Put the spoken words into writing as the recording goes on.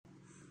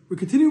We're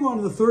continuing on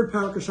to the third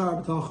parak of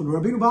Shiur B'tachon.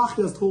 Rabbeinu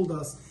Bachya has told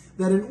us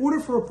that in order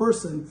for a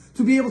person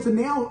to be able to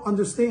now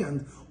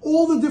understand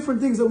all the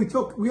different things that we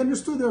took, we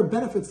understood there are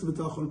benefits to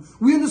B'tachon.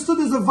 We understood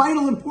there's a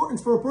vital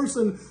importance for a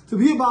person to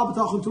be a Baal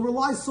B'tachon, to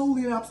rely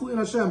solely and absolutely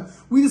on Hashem.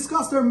 We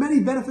discussed there are many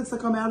benefits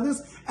that come out of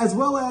this, as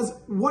well as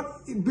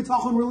what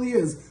B'tachon really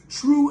is.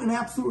 True and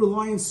absolute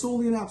reliance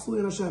solely and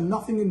absolutely on Hashem,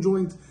 nothing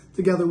enjoined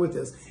together with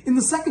this. In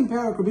the second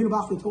parak, Rabbeinu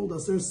Bachya told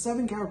us there's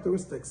 7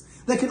 characteristics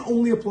that can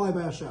only apply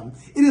by Hashem.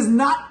 It is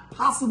not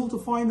possible to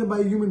find them by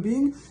a human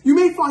being. You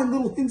may find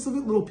little hints of it,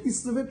 little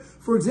pieces of it.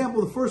 For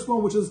example, the first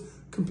one, which is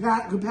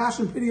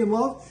compassion, pity, and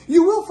love.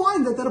 You will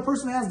find that a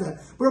person has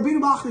that. But Rabbeinu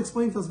Bachya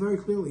explained to us very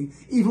clearly,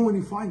 even when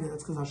you find it,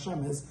 that's because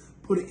Hashem has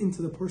put it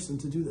into the person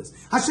to do this.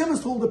 Hashem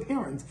has told a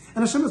parent,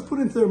 and Hashem has put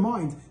into their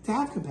mind to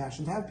have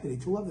compassion, to have pity,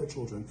 to love their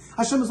children.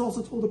 Hashem has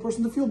also told a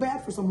person to feel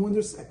bad for someone when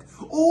they're sick.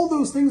 All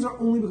those things are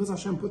only because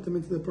Hashem put them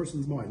into the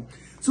person's mind.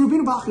 So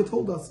Rabbeinu Bachya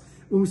told us,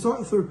 when we start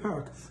the third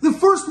parak, the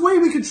first way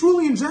we can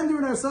truly engender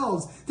in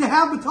ourselves to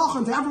have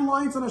b'tachon, to have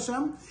reliance on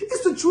Hashem,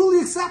 is to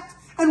truly accept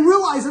and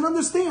realize and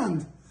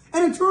understand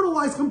and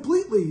internalize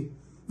completely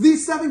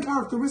these 7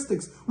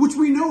 characteristics, which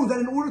we know that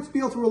in order to be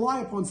able to rely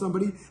upon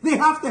somebody, they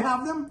have to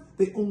have them.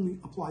 They only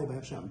apply by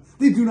Hashem.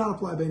 They do not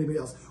apply by anybody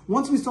else.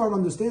 Once we start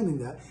understanding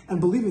that and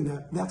believing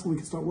that, that's when we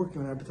can start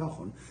working on our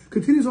b'tachon.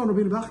 Continues on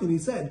Rabbeinu Bachya, and he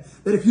said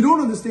that if you don't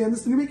understand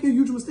this, then you're making a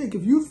huge mistake.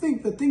 If you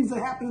think that things that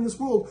happen in this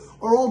world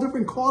are all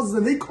different causes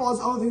and they cause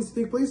other things to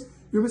take place,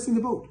 you're missing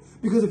the boat.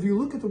 Because if you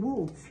look at the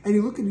world and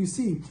you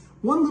see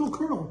one little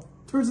kernel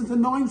turns into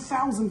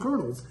 9,000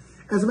 kernels.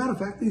 As a matter of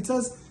fact, it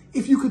says,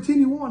 if you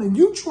continue on and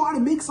you try to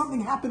make something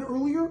happen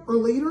earlier or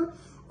later,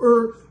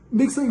 or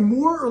make something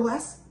more or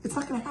less, it's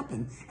not going to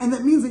happen. And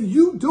that means that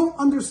you don't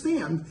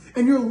understand,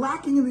 and you're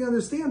lacking in the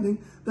understanding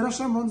that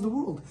Hashem runs the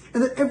world,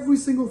 and that every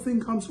single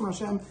thing comes from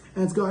Hashem,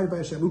 and it's guided by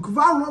Hashem.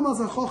 Continues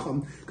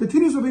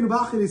Rabbeinu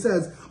Bachya, and he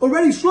says,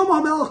 already Shlomo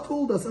HaMelech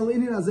told us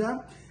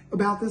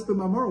about this, but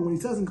Mamor, when he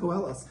says in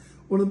Koheles,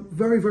 one of the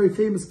very, very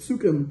famous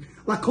psukim,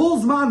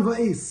 Lakol Zman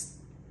Va'es,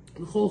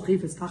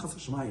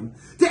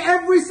 to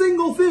every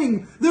single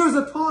thing, there's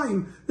a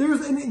time,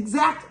 there's an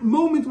exact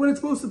moment when it's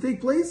supposed to take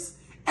place.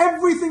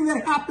 Everything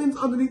that happens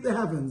underneath the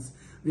heavens.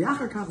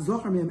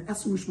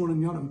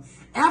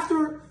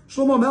 After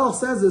Shlomo Melech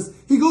says this,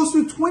 he goes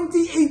through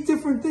 28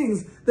 different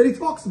things that he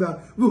talks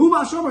about.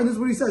 And this is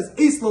what he says.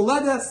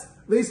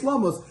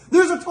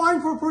 There's a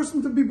time for a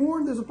person to be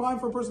born, there's a time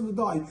for a person to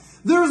die.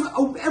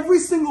 Every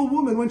single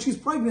woman, when she's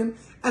pregnant,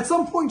 at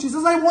some point she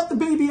says, I want the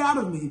baby out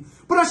of me.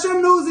 But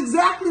Hashem knows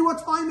exactly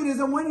what time it is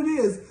and when it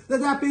is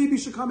that baby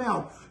should come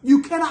out.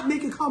 You cannot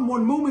make it come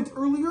one moment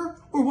earlier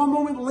or one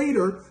moment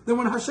later than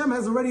when Hashem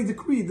has already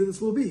decreed that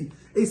this will be.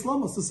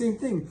 Islamos, the same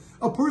thing.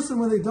 A person,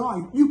 when they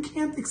die, you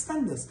can't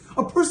extend this.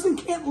 A person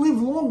can't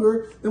live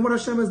longer than what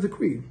Hashem has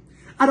decreed.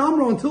 At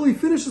Amro, until he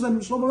finishes, and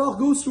Shlomo Melech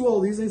goes through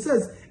all these, and he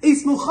says,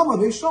 Eis milchama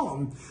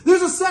ve'shalom.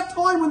 There's a set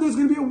time when there's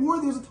going to be a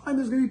war, there's a time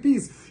there's going to be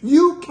peace.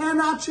 You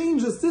cannot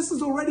change this. This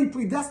is already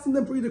predestined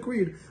and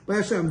pre-decreed by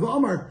Hashem.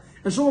 V'amar,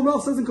 and Shlomo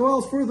Melech says in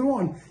Koheles further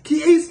on,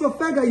 Ki eis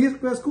v'fega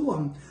yizkves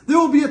kulam. There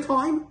will be a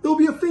time, there will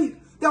be a fate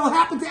that will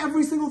happen to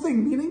every single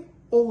thing, meaning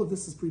all of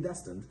this is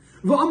predestined.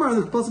 V'amar,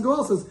 the Pasuk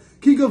Koheles says,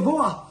 Ki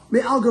gavoa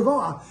me'al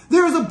gavoa.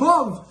 There is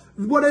above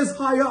what is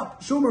high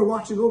up, Shomer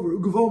watching over,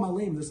 Ugavo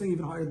Malim, they're saying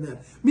even higher than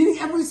that. Meaning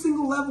every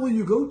single level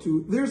you go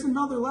to, there's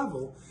another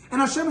level.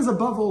 And Hashem is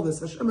above all this.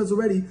 Hashem has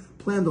already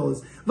planned all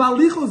this.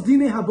 Va'alichos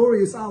dine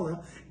habori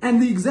yisala,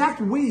 and the exact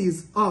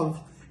ways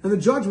of, and the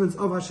judgments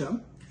of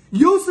Hashem,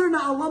 Yoser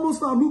na'alamos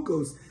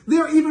va'amukos, they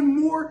are even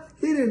more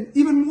hidden,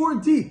 even more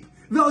deep.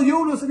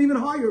 Velyonos, and even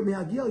higher.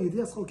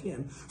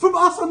 From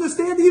us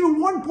understanding even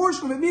one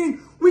portion of it,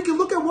 meaning we can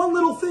look at one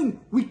little thing,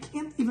 we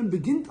can't even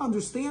begin to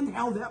understand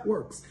how that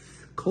works.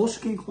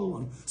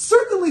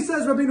 Certainly,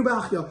 says Rabbeinu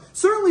Bachya,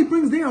 certainly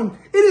brings down,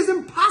 it is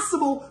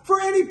impossible for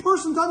any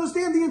person to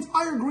understand the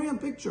entire grand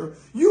picture.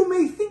 You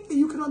may think that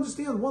you can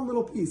understand one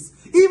little piece.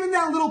 Even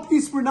that little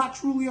piece we're not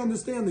truly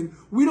understanding.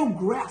 We don't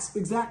grasp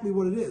exactly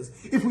what it is.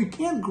 If we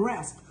can't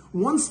grasp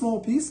one small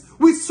piece,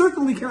 we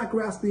certainly cannot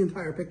grasp the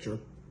entire picture.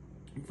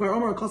 For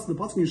Omar Akasa, the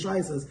Pasuk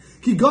Yeshaya says,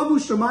 Ki gavu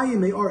shamayim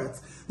me'aretz.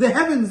 The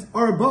heavens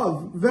are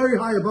above, very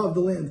high above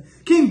the land.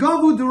 Ki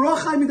gavu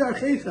derachai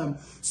midarcheichem.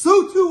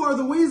 So too are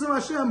the ways of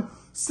Hashem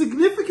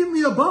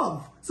significantly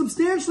above,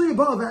 substantially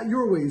above at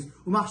your ways.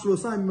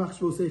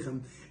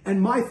 And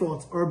my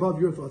thoughts are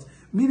above your thoughts.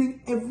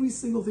 Meaning every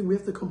single thing we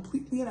have to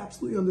completely and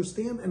absolutely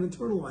understand and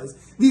internalize.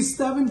 These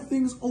 7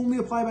 things only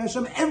apply by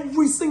Hashem.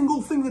 Every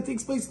single thing that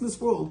takes place in this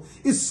world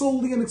is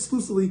solely and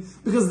exclusively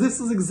because this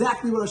is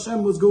exactly what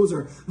Hashem was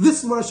gozer.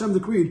 This is what Hashem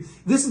decreed.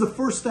 This is the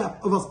first step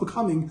of us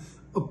becoming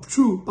a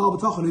true Baal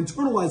B'tachon,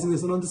 internalizing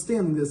this and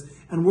understanding this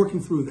and working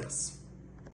through this.